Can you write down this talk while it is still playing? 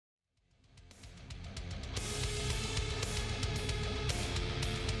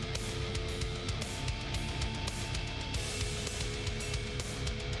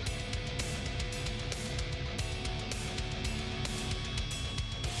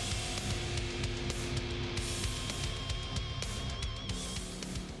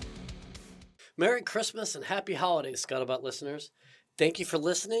Merry Christmas and Happy Holidays, Scuttlebutt listeners. Thank you for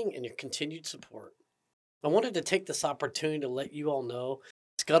listening and your continued support. I wanted to take this opportunity to let you all know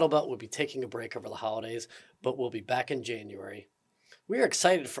Scuttlebutt will be taking a break over the holidays, but we'll be back in January. We are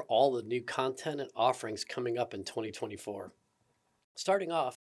excited for all the new content and offerings coming up in 2024. Starting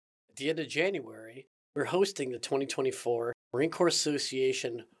off, at the end of January, we're hosting the 2024 Marine Corps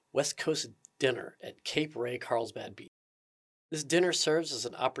Association West Coast Dinner at Cape Ray, Carlsbad Beach. This dinner serves as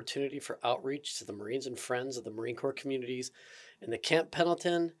an opportunity for outreach to the Marines and friends of the Marine Corps communities in the Camp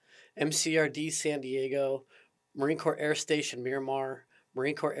Pendleton, MCRD San Diego, Marine Corps Air Station Miramar,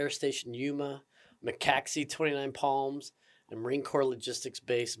 Marine Corps Air Station Yuma, McCaxey 29 Palms, and Marine Corps Logistics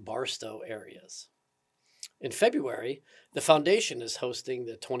Base Barstow areas. In February, the Foundation is hosting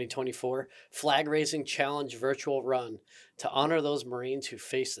the 2024 Flag Raising Challenge Virtual Run to honor those Marines who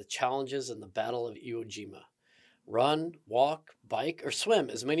faced the challenges in the Battle of Iwo Jima. Run, walk, bike, or swim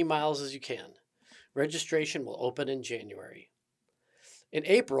as many miles as you can. Registration will open in January. In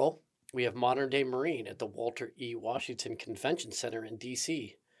April, we have Modern Day Marine at the Walter E. Washington Convention Center in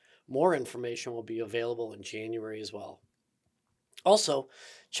D.C. More information will be available in January as well. Also,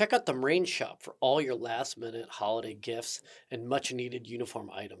 check out the Marine Shop for all your last-minute holiday gifts and much-needed uniform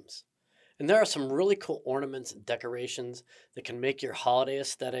items. And there are some really cool ornaments and decorations that can make your holiday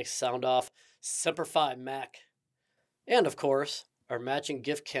aesthetics sound off Semper Fi Mac. And of course, our matching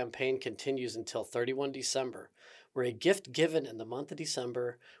gift campaign continues until 31 December, where a gift given in the month of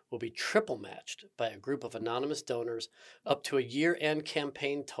December will be triple matched by a group of anonymous donors up to a year-end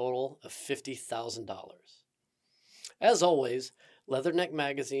campaign total of $50,000. As always, Leatherneck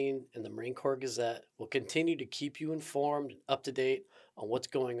Magazine and the Marine Corps Gazette will continue to keep you informed and up to date on what's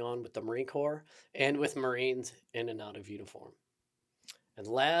going on with the Marine Corps and with Marines in and out of uniform. And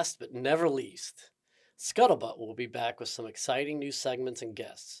last but never least, Scuttlebutt will be back with some exciting new segments and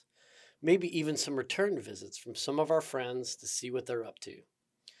guests, maybe even some return visits from some of our friends to see what they're up to.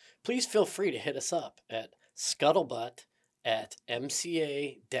 Please feel free to hit us up at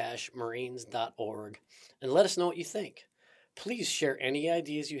scuttlebutt@mca-marines.org and let us know what you think. Please share any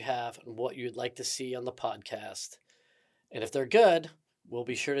ideas you have on what you'd like to see on the podcast. And if they're good, we'll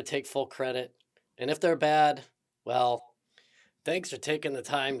be sure to take full credit. And if they're bad, well, thanks for taking the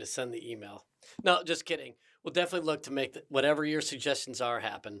time to send the email. No, just kidding. We'll definitely look to make whatever your suggestions are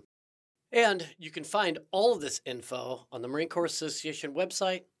happen. And you can find all of this info on the Marine Corps Association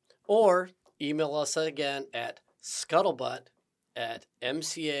website or email us again at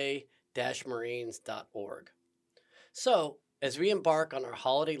scuttlebutt@mca-marines.org. So, as we embark on our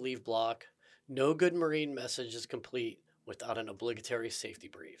holiday leave block, no good Marine message is complete without an obligatory safety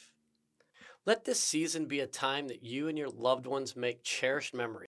brief. Let this season be a time that you and your loved ones make cherished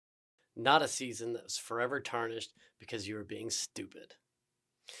memories, not a season that is forever tarnished because you are being stupid.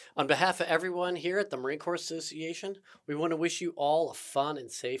 On behalf of everyone here at the Marine Corps Association, we want to wish you all a fun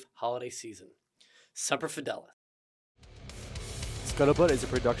and safe holiday season. Semper Fidelis. Scuttlebutt is a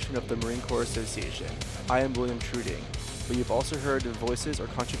production of the Marine Corps Association. I am William Truding, but you've also heard the voices or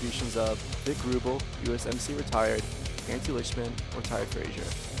contributions of Vic Grubel, USMC retired, Nancy Lichman, or Ty Frazier.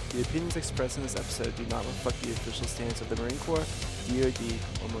 The opinions expressed in this episode do not reflect the official stance of the Marine Corps, DoD,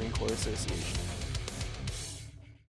 or Marine Corps Association.